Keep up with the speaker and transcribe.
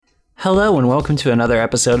Hello and welcome to another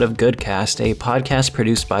episode of Goodcast, a podcast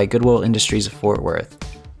produced by Goodwill Industries of Fort Worth.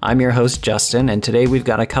 I'm your host, Justin, and today we've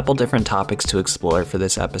got a couple different topics to explore for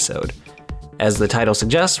this episode. As the title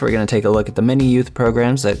suggests, we're going to take a look at the many youth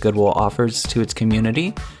programs that Goodwill offers to its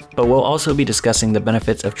community, but we'll also be discussing the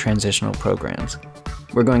benefits of transitional programs.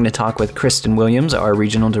 We're going to talk with Kristen Williams, our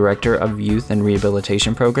Regional Director of Youth and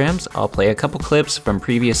Rehabilitation Programs. I'll play a couple clips from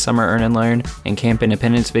previous Summer Earn and Learn and Camp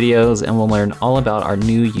Independence videos, and we'll learn all about our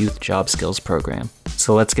new Youth Job Skills program.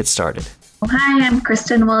 So let's get started. Hi, I'm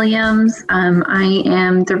Kristen Williams. I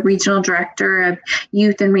am the Regional Director of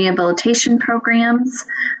Youth and Rehabilitation Programs,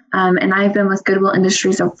 and I've been with Goodwill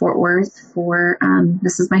Industries of Fort Worth for,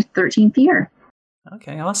 this is my 13th year.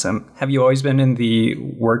 Okay, awesome. Have you always been in the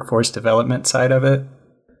workforce development side of it?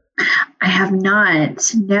 I have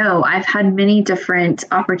not. No, I've had many different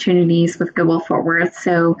opportunities with Goodwill Fort Worth.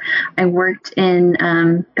 So I worked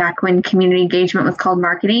in, back when community engagement was called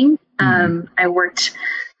marketing. I worked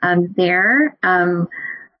there.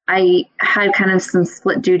 I had kind of some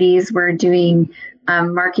split duties. We're doing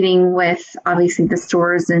marketing with obviously the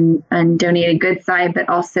stores and donated goods side, but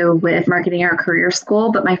also with marketing our career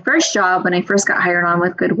school. But my first job when I first got hired on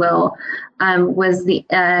with Goodwill was the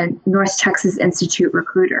North Texas Institute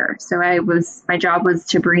recruiter. So my job was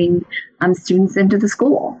to bring students into the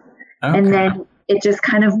school. Okay. And then it just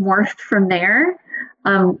kind of morphed from there,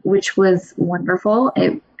 which was wonderful.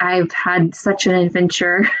 I've had such an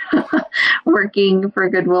adventure working for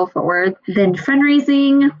Goodwill Fort Worth. Then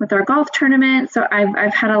fundraising with our golf tournament. So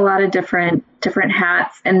I've had a lot of different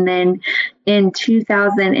hats. And then in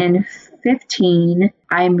 2015,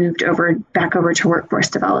 I moved back over to workforce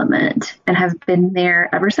development and have been there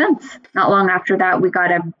ever since. Not long after that, we got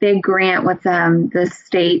a big grant with the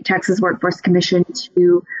state Texas Workforce Commission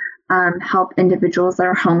to help individuals that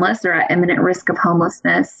are homeless or at imminent risk of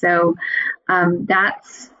homelessness. So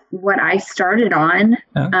that's what I started on.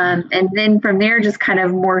 Okay. And then from there, just kind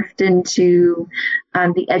of morphed into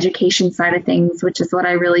the education side of things, which is what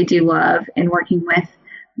I really do love, and working with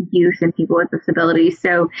youth and people with disabilities.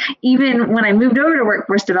 So even when I moved over to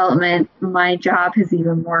workforce development, my job has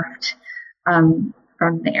even morphed from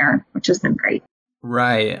there, which has been great.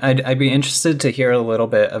 Right. I'd be interested to hear a little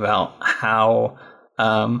bit about how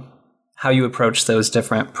you approach those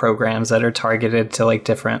different programs that are targeted to like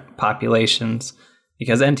different populations,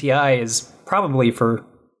 because NTI is probably for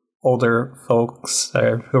older folks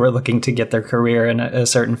who are looking to get their career in a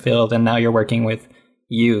certain field, and now you're working with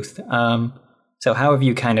youth. So how have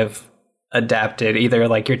you kind of adapted either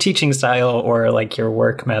like your teaching style or like your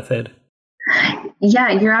work method?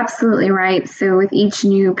 Yeah, you're absolutely right. So with each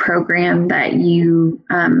new program that you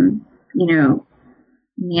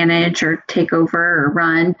manage or take over or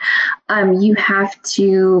run, you have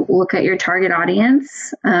to look at your target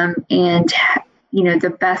audience and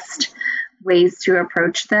the best ways to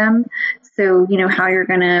approach them. So, how you're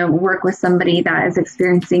going to work with somebody that is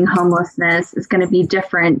experiencing homelessness is going to be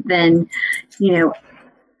different than,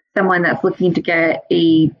 someone that's looking to get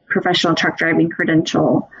a professional truck driving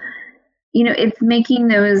credential. It's making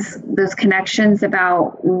those connections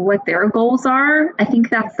about what their goals are. I think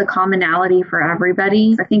that's the commonality for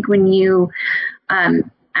everybody. I think when you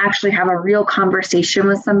actually have a real conversation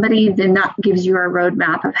with somebody, then that gives you a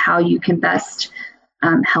roadmap of how you can best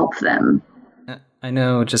help them. I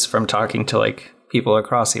know just from talking to like people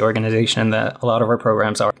across the organization that a lot of our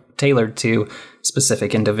programs are tailored to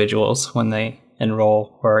specific individuals when they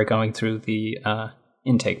enroll or are going through the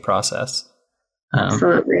intake process.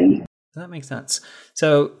 Absolutely. That makes sense.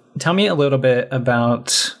 So tell me a little bit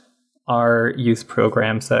about our youth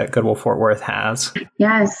programs that Goodwill Fort Worth has.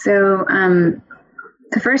 Yeah, so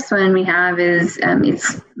the first one we have is,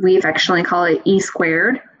 we affectionately call it E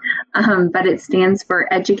squared, but it stands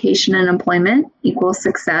for Education and Employment Equals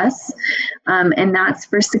Success. And that's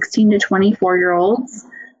for 16 to 24-year-olds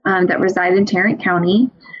that reside in Tarrant County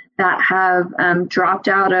that have dropped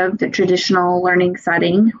out of the traditional learning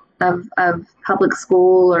setting of public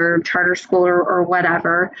school or charter school or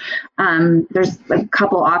whatever. There's a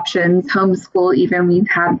couple options, homeschool even. We've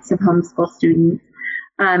had some homeschool students.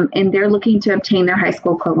 And they're looking to obtain their high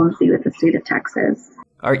school equivalency with the state of Texas.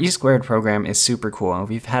 Our E Squared program is super cool, and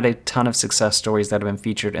we've had a ton of success stories that have been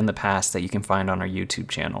featured in the past that you can find on our YouTube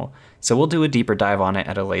channel. So we'll do a deeper dive on it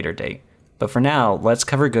at a later date. But for now, let's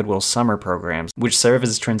cover Goodwill's summer programs, which serve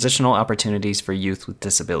as transitional opportunities for youth with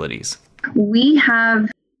disabilities. We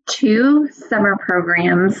have 2 summer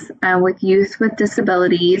programs with youth with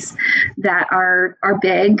disabilities that are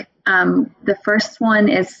big. The first one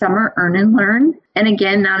is Summer Earn and Learn. And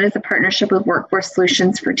again, that is a partnership with Workforce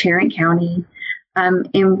Solutions for Tarrant County.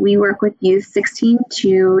 And we work with youth 16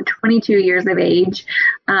 to 22 years of age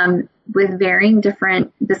with varying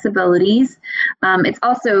different disabilities. It's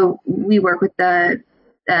also, we work with the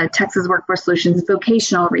Texas Workforce Solutions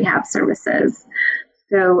Vocational Rehab Services.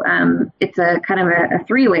 So it's a kind of a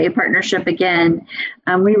three-way partnership again.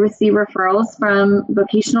 We receive referrals from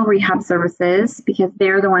vocational rehab services because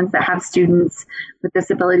they're the ones that have students with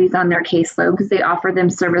disabilities on their caseload because they offer them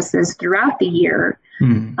services throughout the year.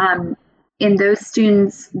 And those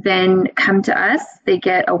students then come to us, they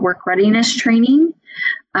get a work readiness training,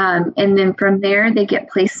 and then from there they get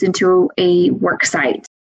placed into a work site.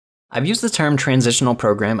 I've used the term transitional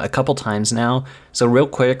program a couple times now, so real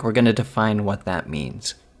quick, we're going to define what that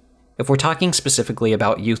means. If we're talking specifically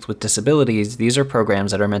about youth with disabilities, these are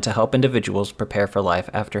programs that are meant to help individuals prepare for life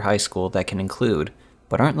after high school that can include,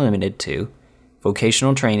 but aren't limited to,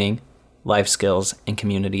 vocational training, life skills, and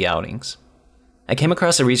community outings. I came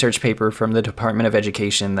across a research paper from the Department of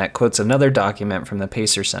Education that quotes another document from the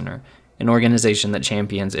Pacer Center, an organization that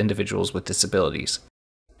champions individuals with disabilities.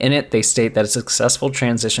 In it, they state that a successful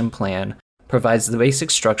transition plan provides the basic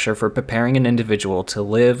structure for preparing an individual to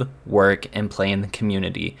live, work, and play in the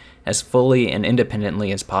community as fully and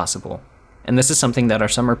independently as possible. And this is something that our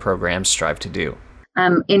summer programs strive to do.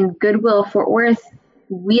 In Goodwill Fort Worth,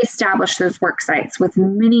 we established those work sites with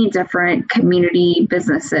many different community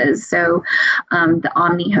businesses. So the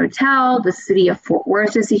Omni Hotel, the city of Fort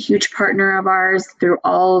Worth is a huge partner of ours through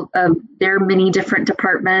all of their many different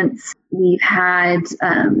departments. We've had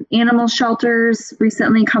animal shelters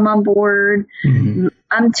recently come on board,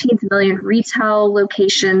 umpteenth million retail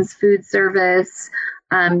locations, food service,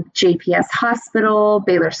 JPS Hospital,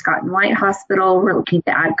 Baylor Scott and White Hospital. We're looking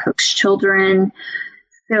to add Cook's Children.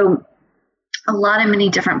 So a lot of many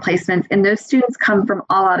different placements, and those students come from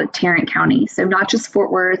all out of Tarrant County. So not just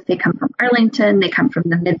Fort Worth, they come from Arlington, they come from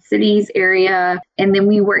the Mid-Cities area, and then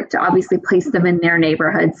we work to obviously place them in their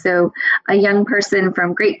neighborhood. So a young person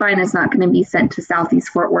from Grapevine is not going to be sent to Southeast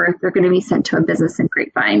Fort Worth. They're going to be sent to a business in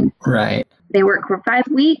Grapevine. Right. They work for 5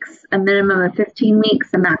 weeks, a minimum of 15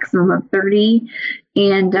 weeks, a maximum of 30,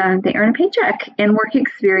 and they earn a paycheck and work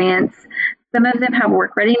experience. Some of them have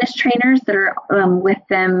work readiness trainers that are with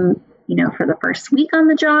them for the first week on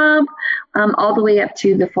the job, all the way up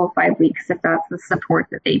to the full 5 weeks, if that's the support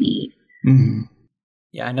that they need. Mm-hmm.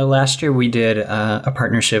 Yeah, I know last year we did a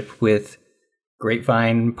partnership with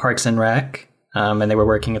Grapevine Parks and Rec, and they were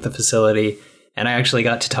working at the facility. And I actually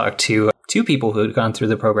got to talk to 2 people who had gone through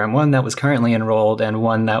the program, one that was currently enrolled and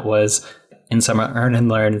one that was in Summer Earn and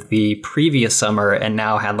Learn the previous summer and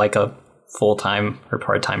now had like a full-time or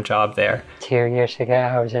part-time job there. 2 years ago,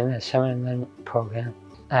 I was in the Summer Earn and Learn program.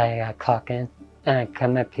 I clock in and I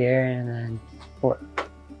come up here and then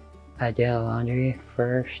I do laundry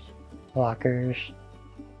first, lockers,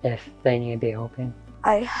 if they need to be open.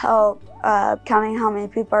 I help counting how many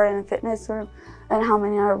people are in the fitness room and how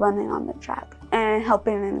many are running on the track, and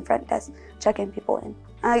helping in the front desk, checking people in.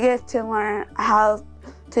 I get to learn how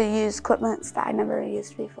to use equipment that I never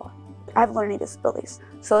used before. I have learning disabilities,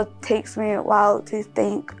 so it takes me a while to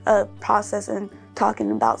think, process, and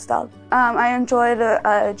talking about stuff. I enjoy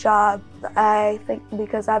the job, I think,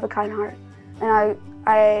 because I have a kind heart, and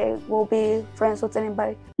I will be friends with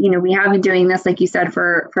anybody. We have been doing this, like you said,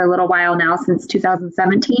 for a little while now, since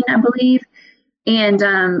 2017, I believe.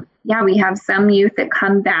 And we have some youth that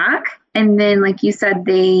come back. And then, like you said,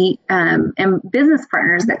 they and business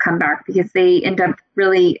partners that come back because they end up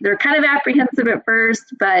they're kind of apprehensive at first,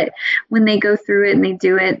 but when they go through it and they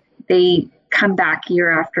do it, they come back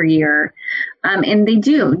year after year. And they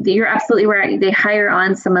do. You're absolutely right. They hire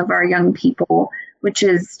on some of our young people, which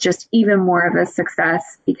is just even more of a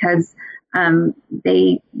success because sometimes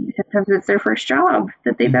it's their first job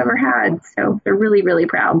that they've ever had. So they're really, really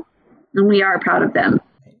proud. And we are proud of them.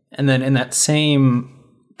 And then in that same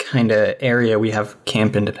kind of area, we have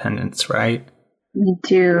Camp Independence, right? We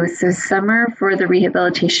do. So summer for the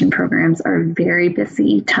rehabilitation programs are a very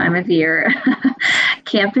busy time of year.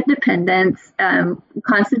 Camp Independence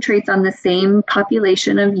concentrates on the same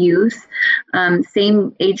population of youth,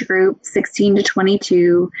 same age group, 16 to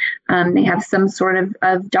 22. They have some sort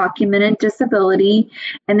of documented disability,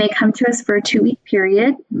 and they come to us for a 2-week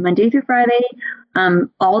period, Monday through Friday,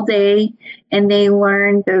 all day, and they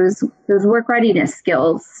learn those work readiness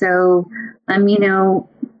skills. So,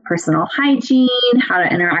 personal hygiene, how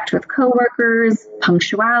to interact with coworkers,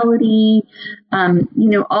 punctuality,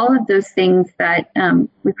 all of those things that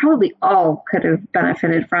we probably all could have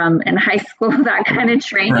benefited from in high school, that kind of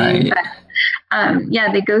training. Right.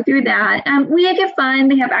 But, they go through that. We make it fun.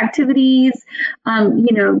 They have activities,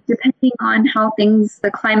 depending on how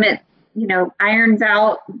the climate irons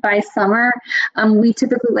out by summer, we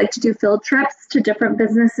typically like to do field trips to different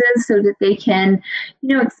businesses so that they can,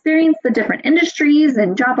 experience the different industries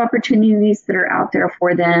and job opportunities that are out there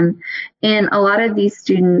for them. And a lot of these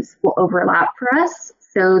students will overlap for us.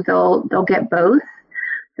 So they'll get both.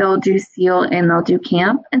 They'll do SEAL and they'll do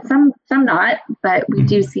camp, and some not, but we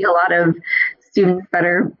do see a lot of students that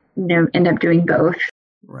are, end up doing both.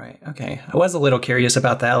 Right. Okay. I was a little curious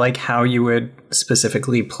about that, like how you would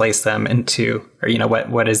specifically place them into, or,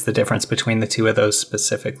 what is the difference between the two of those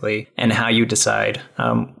specifically, and how you decide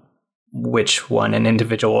which one, an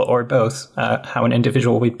individual or both, how an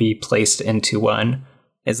individual would be placed into one.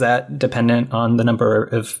 Is that dependent on the number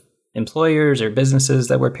of employers or businesses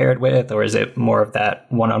that we're paired with, or is it more of that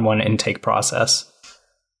one-on-one intake process?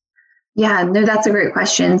 Yeah, no, that's a great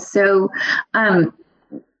question. So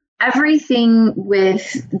everything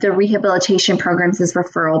with the rehabilitation programs is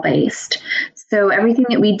referral based. So everything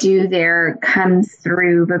that we do there comes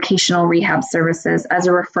through vocational rehab services as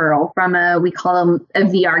a referral from we call them a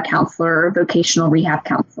VR counselor or vocational rehab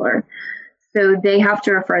counselor. So they have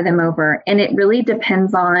to refer them over, and it really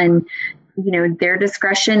depends on their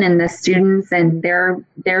discretion and the students and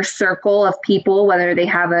their circle of people, whether they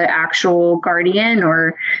have an actual guardian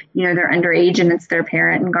or, they're underage and it's their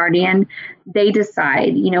parent and guardian. They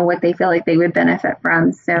decide, what they feel like they would benefit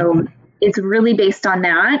from. So it's really based on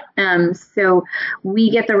that. So we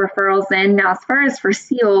get the referrals in. Now, as far as for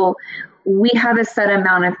SEAL, we have a set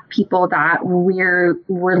amount of people that we're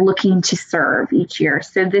looking to serve each year.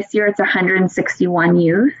 So this year it's 161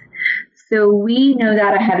 youth. So we know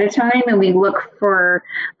that ahead of time, and we look for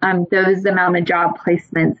those amount of job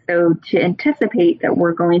placements. So to anticipate that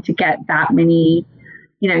we're going to get that many,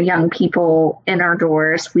 young people in our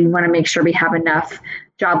doors, we want to make sure we have enough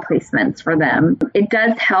job placements for them. It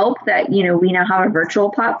does help that, we now have a virtual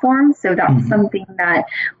platform. So that's something that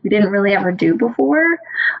we didn't really ever do before.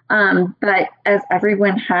 But as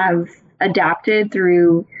everyone has adapted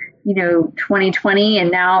through 2020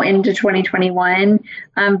 and now into 2021.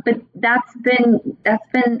 But that's been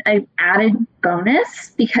an added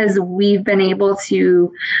bonus because we've been able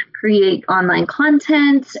to create online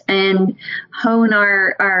content and hone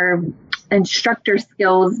our instructor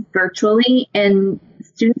skills virtually, and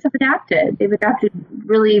students have adapted. They've adapted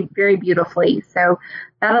really very beautifully. So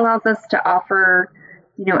that allows us to offer,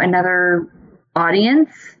 another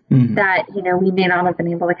audience that, we may not have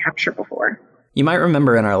been able to capture before. You might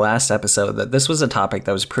remember in our last episode that this was a topic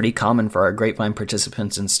that was pretty common for our Grapevine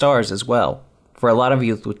participants and stars as well. For a lot of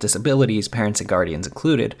youth with disabilities, parents and guardians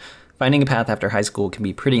included, finding a path after high school can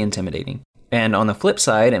be pretty intimidating. And on the flip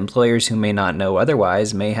side, employers who may not know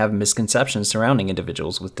otherwise may have misconceptions surrounding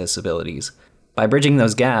individuals with disabilities. By bridging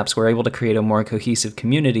those gaps, we're able to create a more cohesive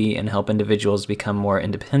community and help individuals become more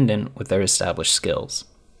independent with their established skills.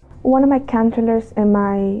 One of my counselors in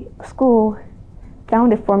my school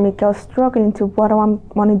found it for me because I was struggling to what I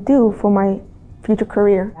want to do for my future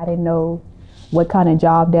career. I didn't know what kind of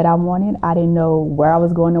job that I wanted. I didn't know where I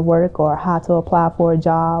was going to work or how to apply for a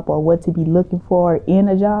job or what to be looking for in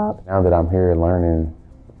a job. Now that I'm here learning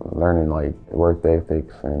like work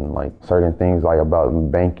ethics and like certain things like about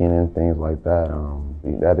banking and things like that,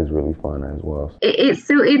 that is really fun as well.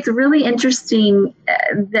 It's really interesting,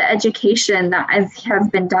 the education that has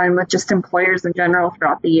been done with just employers in general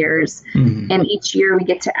throughout the years. And each year we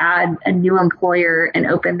get to add a new employer and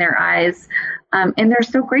open their eyes. And they're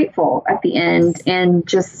so grateful at the end, and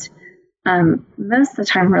just most of the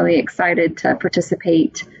time really excited to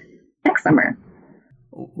participate next summer.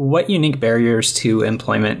 What unique barriers to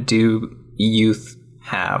employment do youth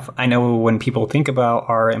have? I know when people think about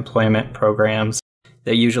our employment programs,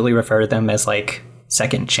 they usually refer to them as like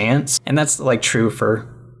second chance. And that's like true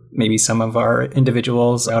for maybe some of our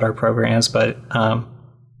individuals out our programs. But,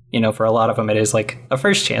 for a lot of them, it is like a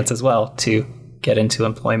first chance as well to get into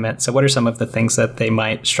employment. So what are some of the things that they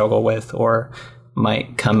might struggle with or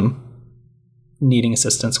might come needing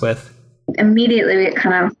assistance with? Immediately it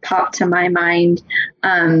kind of popped to my mind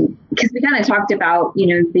because we kind of talked about,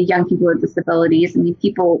 the young people with disabilities. I mean,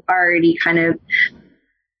 people already kind of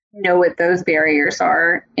know what those barriers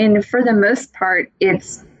are. And for the most part,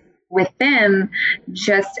 it's with them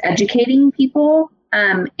just educating people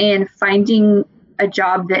and finding a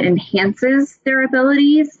job that enhances their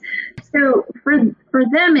abilities. So for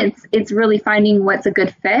them, it's really finding what's a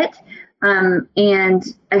good fit and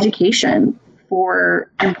education for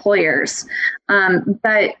employers.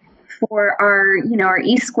 But for our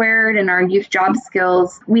E-Squared and our youth job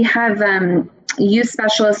skills, we have youth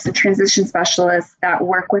specialists and transition specialists that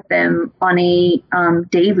work with them on a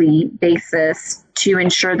daily basis to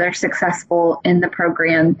ensure they're successful in the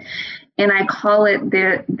program. And I call it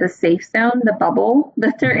the safe zone, the bubble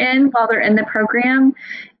that they're in while they're in the program.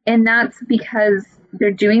 And that's because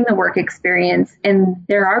they're doing the work experience and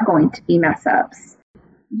there are going to be mess ups.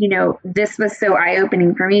 You know, this was so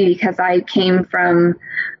eye-opening for me because I came from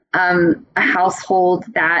a household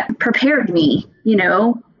that prepared me,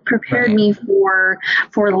 prepared me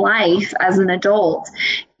for life as an adult.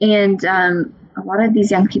 And a lot of these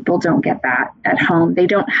young people don't get that at home. They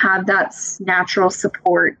don't have that natural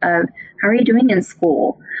support of, how are you doing in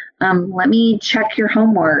school? Let me check your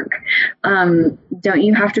homework. Don't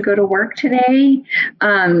you have to go to work today?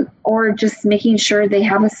 Or just making sure they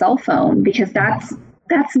have a cell phone, because that's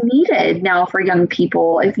needed now for young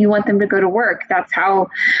people. If you want them to go to work, that's how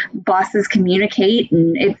bosses communicate.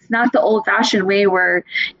 And it's not the old fashioned way where,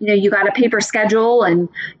 you got a paper schedule and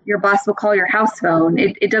your boss will call your house phone.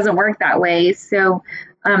 It doesn't work that way. So,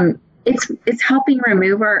 it's helping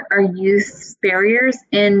remove our youth's barriers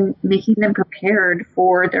and making them prepared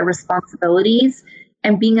for their responsibilities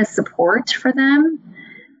and being a support for them,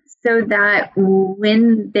 so that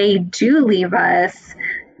when they do leave us,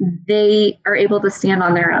 they are able to stand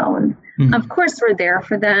on their own. Mm-hmm. Of course, we're there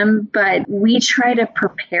for them, but we try to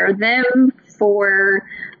prepare them for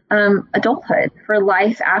adulthood, for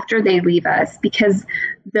life after they leave us, because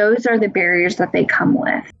those are the barriers that they come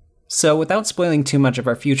with. So without spoiling too much of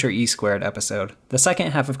our future E-Squared episode, the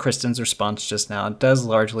second half of Kristen's response just now does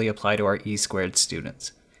largely apply to our E-Squared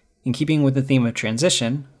students. In keeping with the theme of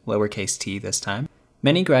transition, lowercase t this time,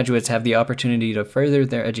 many graduates have the opportunity to further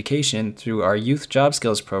their education through our Youth Job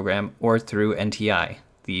Skills program or through NTI,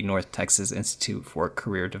 the North Texas Institute for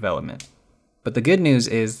Career Development. But the good news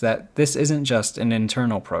is that this isn't just an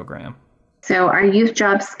internal program. So our Youth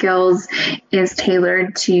Job Skills is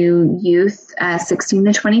tailored to youth 16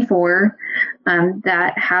 to 24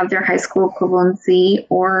 that have their high school equivalency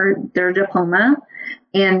or their diploma,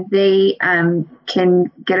 and they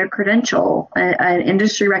can get a credential, an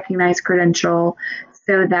industry recognized credential,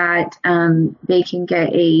 so that they can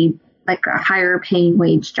get a higher paying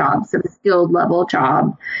wage job, so a skilled level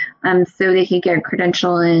job. So they can get a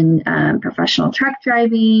credential in professional truck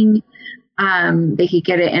driving. They could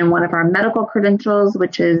get it in one of our medical credentials,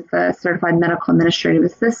 which is the Certified Medical Administrative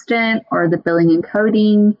Assistant or the Billing and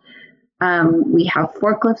Coding. We have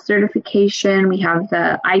forklift certification. We have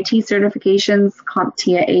the IT certifications,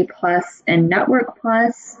 CompTIA A+ and Network+.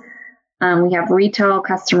 We have retail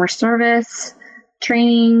customer service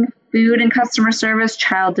training, food and customer service,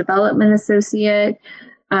 child development associate.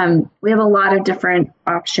 We have a lot of different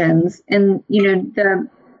options. And, the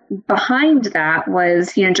behind that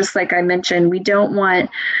was, just like I mentioned, we don't want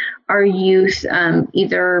our youth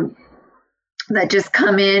either that just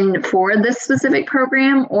come in for this specific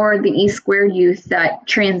program or the E-Squared youth that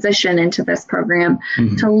transition into this program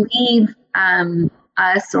to leave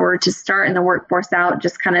us or to start in the workforce out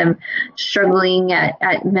just kind of struggling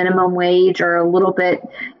at minimum wage or a little bit,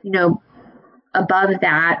 above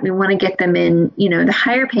that. We want to get them in, the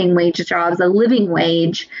higher paying wage jobs, a living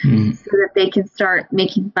wage, so that they can start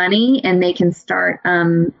making money and they can start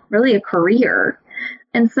really a career.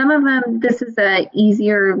 And some of them, this is a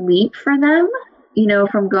easier leap for them,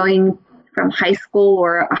 from going from high school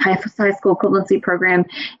or a high school equivalency program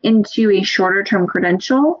into a shorter term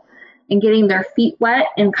credential and getting their feet wet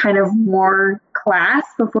in kind of more class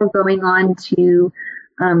before going on to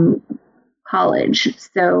college.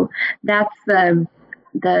 So that's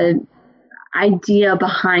the idea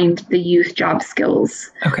behind the Youth Job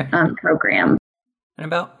Skills program. And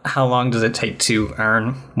about how long does it take to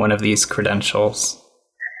earn one of these credentials?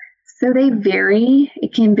 So they vary.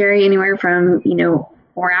 It can vary anywhere from,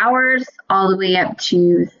 4 hours all the way up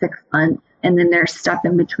to 6 months. And then there's stuff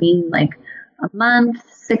in between, like a month,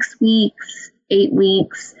 6 weeks, 8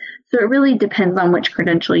 weeks. So it really depends on which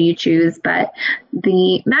credential you choose, but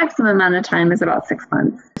the maximum amount of time is about 6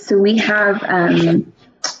 months. So we have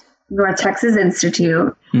North Texas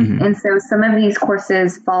Institute, and so some of these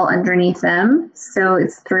courses fall underneath them, so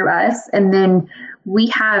it's through us. And then we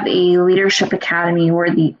have a leadership academy where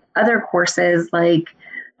the other courses like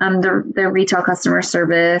the retail customer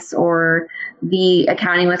service or the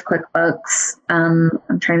accounting with QuickBooks,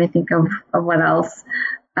 I'm trying to think of what else,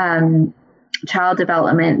 child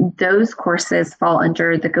development, those courses fall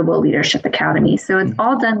under the Goodwill Leadership Academy. So it's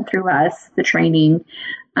all done through us, the training.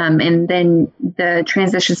 And then the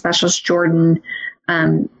transition specialist, Jordan,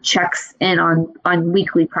 checks in on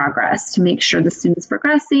weekly progress to make sure the student's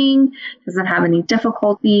progressing, doesn't have any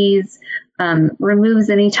difficulties,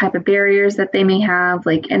 removes any type of barriers that they may have,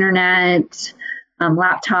 like internet,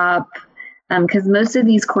 laptop, because most of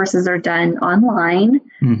these courses are done online.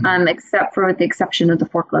 except for the exception of the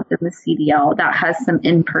forklift and the CDL. That has some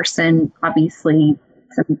in-person, obviously,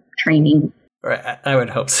 some training. Right, I would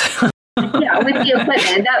hope so. Yeah, with the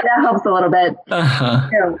equipment, that helps a little bit.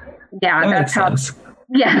 So, yeah,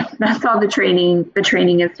 that's how the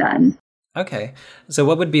training is done. Okay. So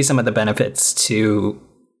what would be some of the benefits to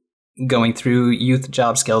going through Youth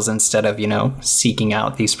Job Skills instead of, seeking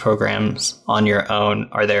out these programs on your own?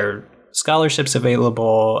 Are there scholarships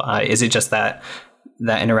available? Is it just that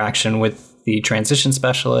interaction with the transition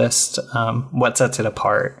specialist? What sets it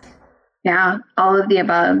apart? Yeah, all of the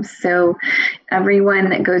above. So everyone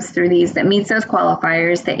that goes through these that meets those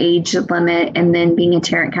qualifiers, the age limit, and then being a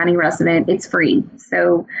Tarrant County resident, it's free.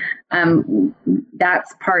 So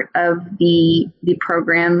that's part of the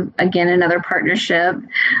program. Again, another partnership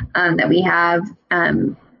that we have,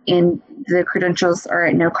 and the credentials are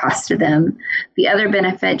at no cost to them. The other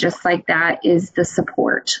benefit, just like that, is the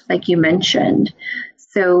support, like you mentioned.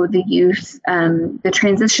 So the youth, the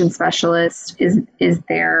transition specialist is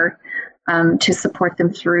there to support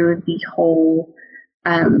them through the whole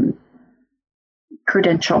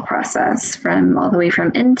credential process, all the way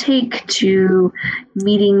from intake to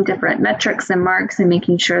meeting different metrics and marks and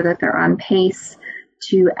making sure that they're on pace,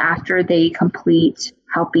 to after they complete,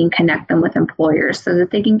 helping connect them with employers so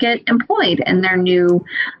that they can get employed in their new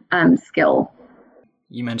skill.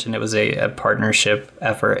 You mentioned it was a partnership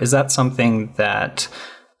effort. Is that something that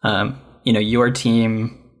your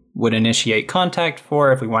team would initiate contact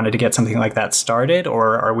for if we wanted to get something like that started,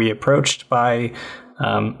 or are we approached by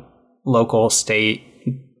local, state,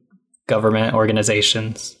 government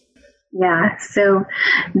organizations? Yeah, so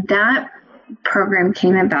that program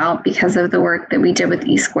came about because of the work that we did with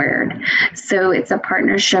E-Squared. So it's a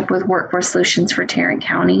partnership with Workforce Solutions for Tarrant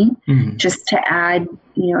County, just to add,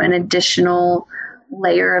 an additional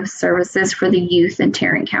layer of services for the youth in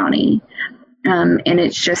Tarrant County. And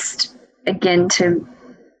it's just, again, to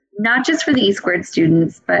not just for the E-Squared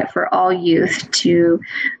students, but for all youth, to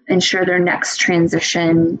ensure their next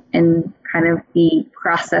transition and kind of the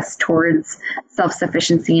process towards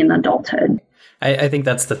self-sufficiency in adulthood. I think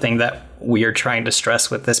that's the thing that we are trying to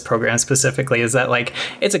stress with this program specifically, is that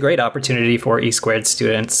it's a great opportunity for E-Squared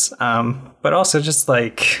students, but also just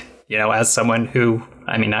as someone who,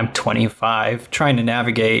 I'm 25, trying to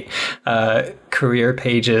navigate career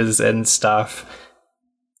pages and stuff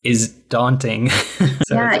is daunting.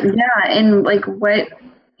 And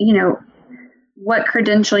what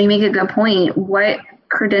credential, you make a good point, what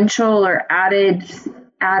credential or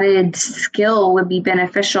added skill would be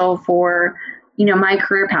beneficial for my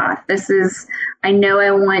career path? I know I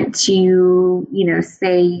want to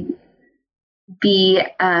say be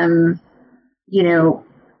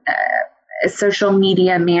a social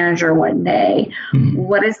media manager one day.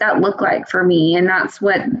 What does that look like for me? And that's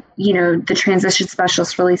what, the transition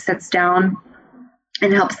specialist really sits down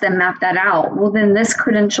and helps them map that out. Well, then this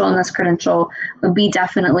credential and this credential would be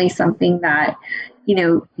definitely something that,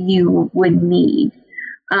 you would need.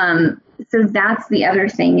 So that's the other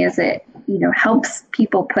thing, is it, helps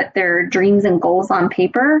people put their dreams and goals on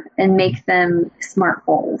paper and make them SMART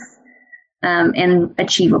goals and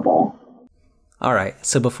achievable. All right,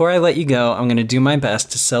 so before I let you go, I'm going to do my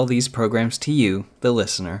best to sell these programs to you, the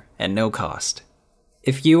listener, at no cost.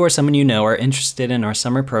 If you or someone you know are interested in our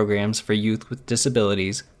summer programs for youth with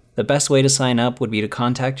disabilities, the best way to sign up would be to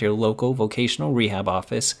contact your local vocational rehab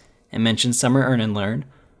office and mention Summer Earn and Learn,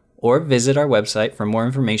 or visit our website for more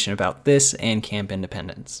information about this and Camp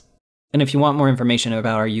Independence. And if you want more information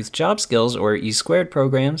about our Youth Job Skills or E-Squared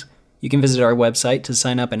programs, you can visit our website to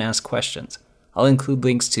sign up and ask questions. I'll include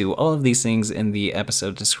links to all of these things in the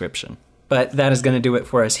episode description. But that is going to do it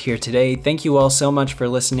for us here today. Thank you all so much for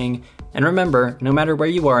listening. And remember, no matter where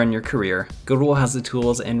you are in your career, Goodwill has the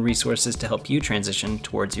tools and resources to help you transition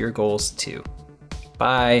towards your goals too.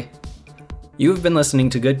 Bye. You have been listening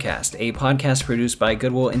to Goodcast, a podcast produced by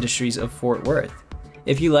Goodwill Industries of Fort Worth.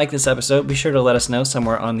 If you like this episode, be sure to let us know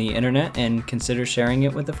somewhere on the internet and consider sharing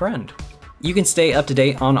it with a friend. You can stay up to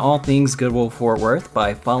date on all things Goodwill Fort Worth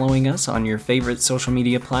by following us on your favorite social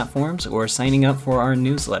media platforms or signing up for our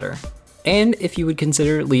newsletter. And if you would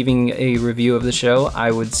consider leaving a review of the show, I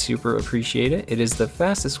would super appreciate it. It is the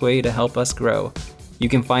fastest way to help us grow. You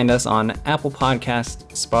can find us on Apple Podcasts,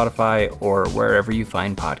 Spotify, or wherever you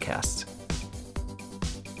find podcasts.